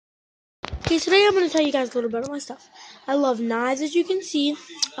Okay, today I'm going to tell you guys a little bit about my stuff. I love knives, as you can see.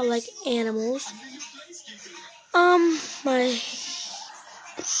 I like animals. I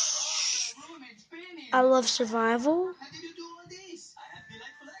love survival.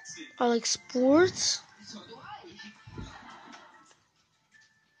 I like sports.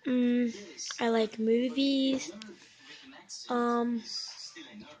 I like movies. Oh,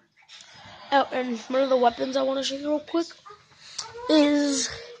 and one of the weapons I want to show you real quick is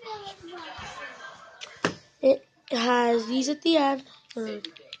it has these at the end. They're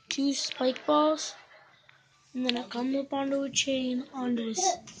 2 spike balls, and then it comes up onto a chain onto a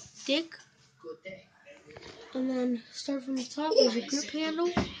stick, and then start from the top. There's a grip handle.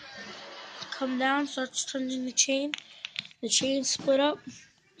 Come down, starts turning the chain. The chain split up,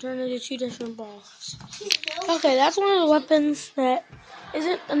 turn into 2 different balls. Okay, that's one of the weapons that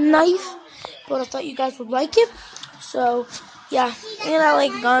isn't a knife, but I thought you guys would like it. So, yeah, and I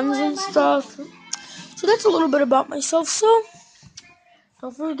like guns and stuff. So that's a little bit about myself. So,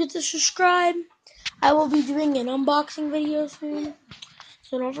 don't forget to subscribe. I will be doing an unboxing video soon.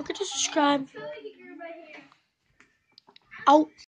 So don't forget to subscribe. Out.